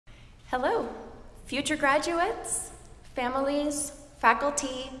Hello, future graduates, families,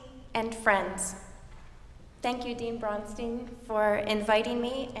 faculty, and friends. Thank you, Dean Bronstein, for inviting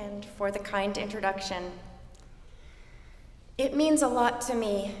me and for the kind introduction. It means a lot to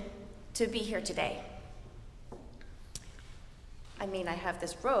me to be here today. I mean, I have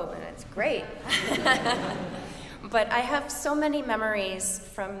this robe and it's great. But I have so many memories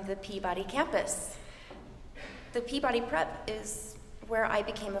from the Peabody campus. The Peabody Prep is where I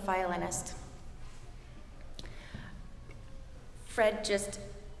became a violinist. Fred just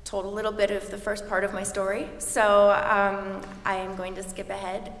told a little bit of the first part of my story, so I am going to skip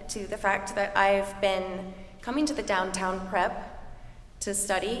ahead to the fact that I've been coming to the downtown prep to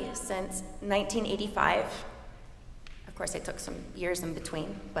study since 1985. Of course, I took some years in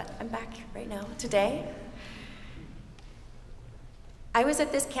between, but I'm back right now today. I was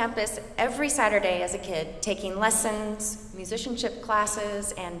at this campus every Saturday as a kid, taking lessons, musicianship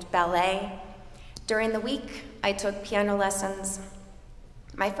classes, and ballet. During the week, I took piano lessons.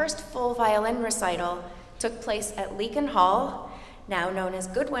 My first full violin recital took place at Leakin Hall, now known as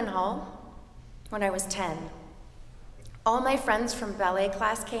Goodwin Hall, when I was 10. All my friends from ballet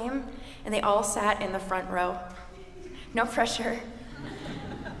class came, and they all sat in the front row. No pressure.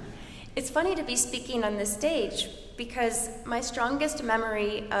 It's funny to be speaking on this stage because my strongest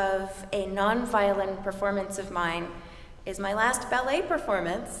memory of a non-violin performance of mine is my last ballet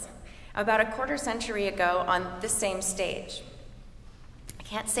performance about a quarter century ago on this same stage. I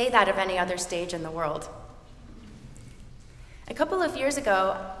can't say that of any other stage in the world. A couple of years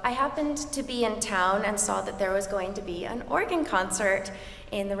ago, I happened to be in town and saw that there was going to be an organ concert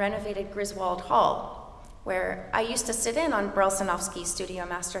in the renovated Griswold Hall, where I used to sit in on Brelsanovsky's studio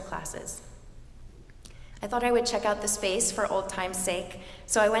master classes. I thought I would check out the space for old time's sake,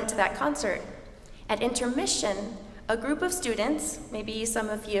 so I went to that concert. At intermission, a group of students, maybe some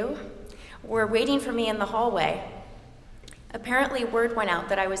of you, were waiting for me in the hallway. Apparently, word went out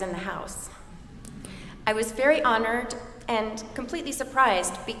that I was in the house. I was very honored and completely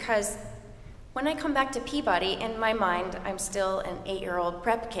surprised because when I come back to Peabody, in my mind, I'm still an 8-year-old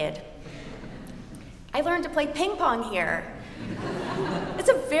prep kid. I learned to play ping pong here. It's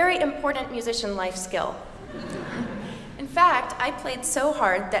a very important musician life skill. In fact, I played so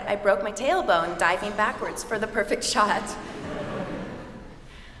hard that I broke my tailbone diving backwards for the perfect shot.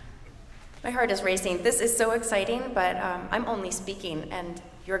 My heart is racing. This is so exciting, but I'm only speaking and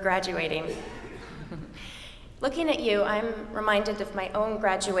you're graduating. Looking at you, I'm reminded of my own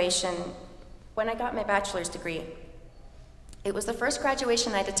graduation when I got my bachelor's degree. It was the first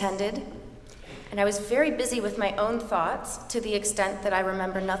graduation I'd attended, and I was very busy with my own thoughts to the extent that I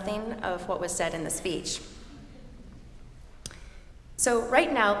remember nothing of what was said in the speech. So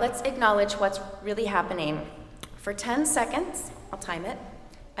right now, let's acknowledge what's really happening. For 10 seconds, I'll time it,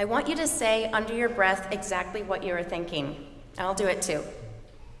 I want you to say under your breath exactly what you are thinking. And I'll do it too.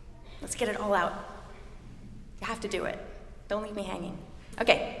 Let's get it all out. You have to do it. Don't leave me hanging.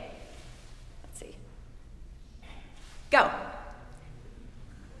 Okay, let's see. Go.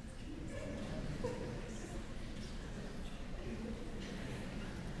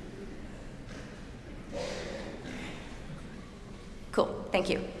 Cool, thank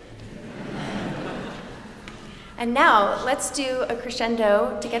you. And now, let's do a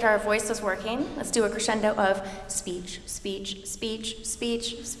crescendo to get our voices working. Let's do a crescendo of speech, speech, speech,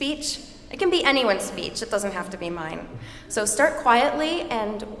 speech, speech. It can be anyone's speech, it doesn't have to be mine. So start quietly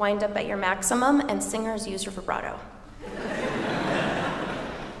and wind up at your maximum, and singers use your vibrato.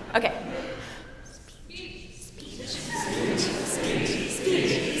 Okay. Speech, speech, speech, speech, speech,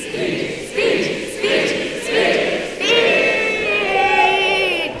 speech, speech, speech, speech.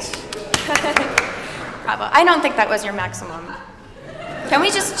 Bravo. I don't think that was your maximum. Can we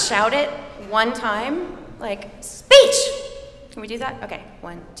just shout it one time? Like, speech! Can we do that? Okay,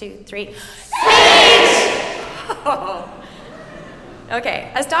 1, 2, 3. Speech! Oh.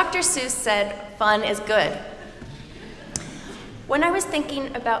 Okay, as Dr. Seuss said, fun is good. When I was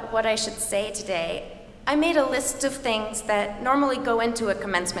thinking about what I should say today, I made a list of things that normally go into a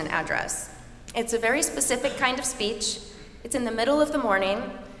commencement address. It's a very specific kind of speech. It's in the middle of the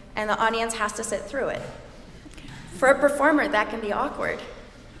morning, and the audience has to sit through it. For a performer, that can be awkward.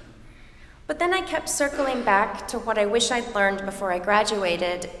 But then I kept circling back to what I wish I'd learned before I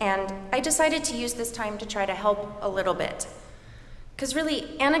graduated, and I decided to use this time to try to help a little bit. Because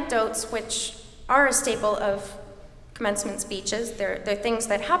really, anecdotes, which are a staple of commencement speeches, they're things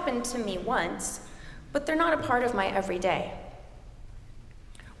that happened to me once, but they're not a part of my everyday.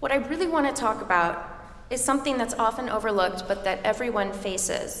 What I really want to talk about is something that's often overlooked, but that everyone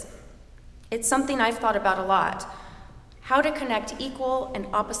faces. It's something I've thought about a lot. how to connect equal and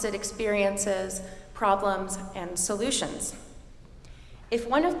opposite experiences, problems, and solutions. If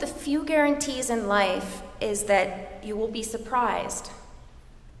one of the few guarantees in life is that you will be surprised,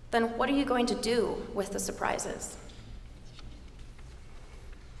 then what are you going to do with the surprises?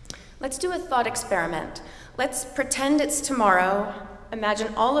 Let's do a thought experiment. Let's pretend it's tomorrow.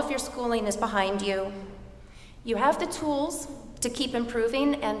 Imagine all of your schooling is behind you. You have the tools to keep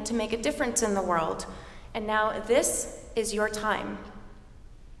improving and to make a difference in the world. And now this is your time.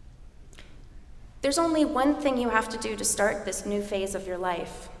 There's only one thing you have to do to start this new phase of your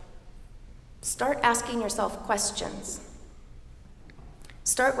life. Start asking yourself questions.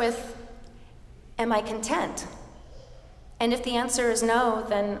 Start with, am I content? And if the answer is no,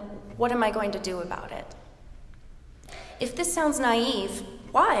 then what am I going to do about it? If this sounds naive,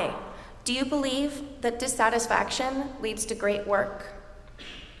 why? Do you believe that dissatisfaction leads to great work?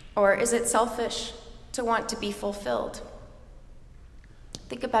 Or is it selfish to want to be fulfilled?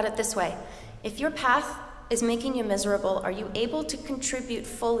 Think about it this way. If your path is making you miserable, are you able to contribute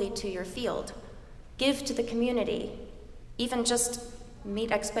fully to your field, give to the community, even just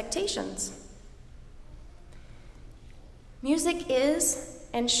meet expectations? Music is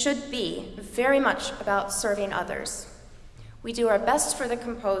and should be very much about serving others. We do our best for the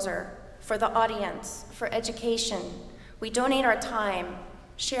composer, for the audience, for education. We donate our time,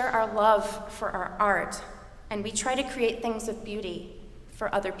 share our love for our art, and we try to create things of beauty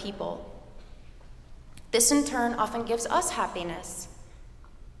for other people. This in turn often gives us happiness.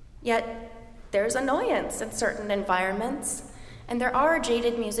 Yet there's annoyance in certain environments, and there are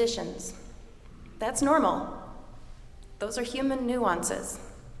jaded musicians. That's normal. Those are human nuances.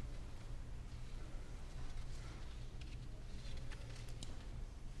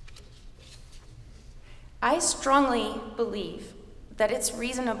 I strongly believe that it's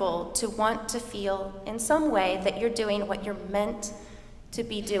reasonable to want to feel in some way that you're doing what you're meant to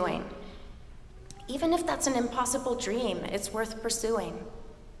be doing. Even if that's an impossible dream, it's worth pursuing.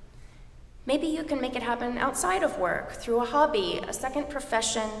 Maybe you can make it happen outside of work, through a hobby, a second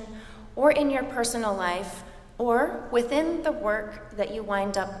profession, or in your personal life, or within the work that you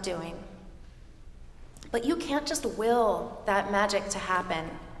wind up doing. But you can't just will that magic to happen.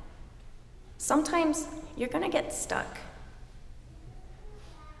 Sometimes you're gonna get stuck.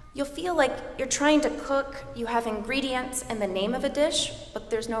 You'll feel like you're trying to cook, you have ingredients and the name of a dish, but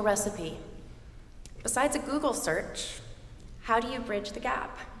there's no recipe. Besides a Google search, how do you bridge the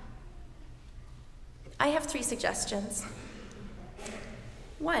gap? I have 3 suggestions.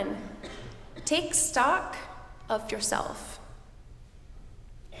 1, take stock of yourself.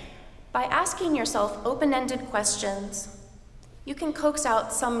 By asking yourself open-ended questions, you can coax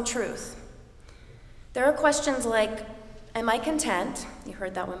out some truth. There are questions like, am I content? You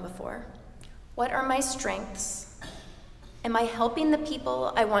heard that one before. What are my strengths? Am I helping the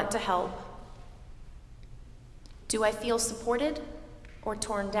people I want to help? Do I feel supported or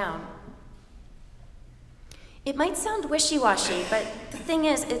torn down? It might sound wishy-washy, but the thing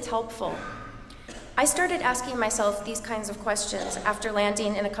is, it's helpful. I started asking myself these kinds of questions after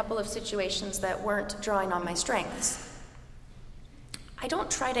landing in a couple of situations that weren't drawing on my strengths. I don't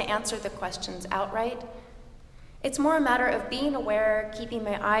try to answer the questions outright. It's more a matter of being aware, keeping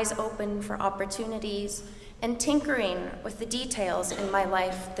my eyes open for opportunities, and tinkering with the details in my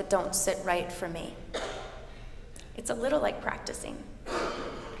life that don't sit right for me. It's a little like practicing.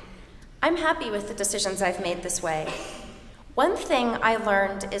 I'm happy with the decisions I've made this way. One thing I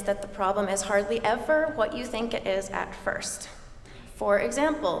learned is that the problem is hardly ever what you think it is at first. For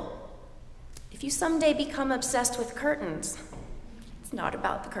example, if you someday become obsessed with curtains, it's not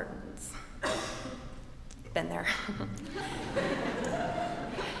about the curtains. Been there.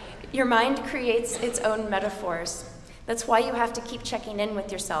 Your mind creates its own metaphors. That's why you have to keep checking in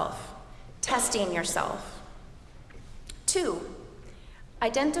with yourself, testing yourself. 2,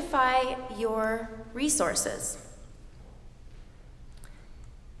 identify your resources.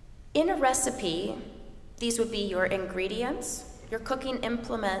 In a recipe, these would be your ingredients, your cooking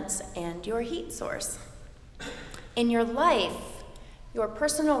implements, and your heat source. In your life, your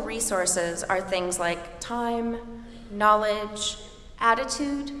personal resources are things like time, knowledge,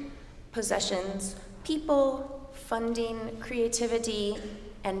 attitude, possessions, people, funding, creativity,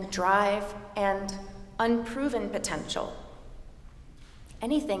 and drive, and unproven potential.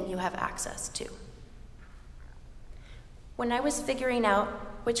 Anything you have access to. When I was figuring out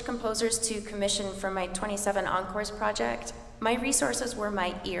which composers to commission for my 27 Encores project, my resources were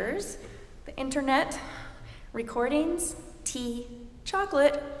my ears, the internet, recordings, tea,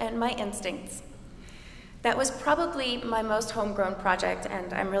 chocolate, and my instincts. That was probably my most homegrown project,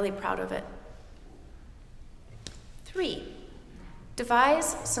 and I'm really proud of it. 3,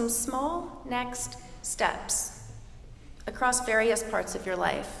 devise some small next steps across various parts of your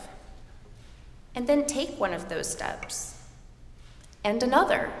life, and then take one of those steps, and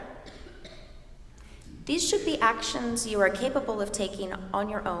another. These should be actions you are capable of taking on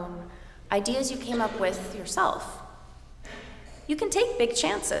your own, ideas you came up with yourself. You can take big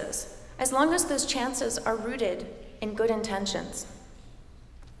chances, as long as those chances are rooted in good intentions.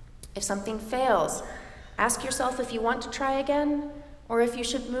 If something fails, ask yourself if you want to try again, or if you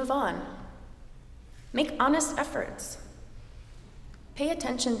should move on. Make honest efforts. Pay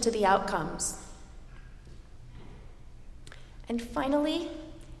attention to the outcomes. And finally,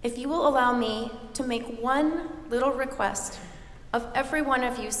 if you will allow me to make one little request of every one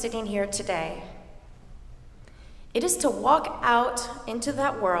of you sitting here today, it is to walk out into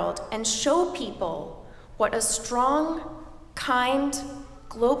that world and show people what a strong, kind,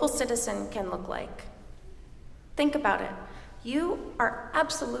 global citizen can look like. Think about it. You are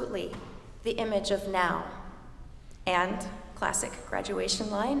absolutely the image of now. And, classic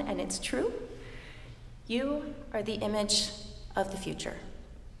graduation line, and it's true, you are the image of the future.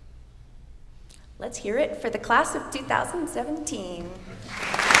 Let's hear it for the class of 2017.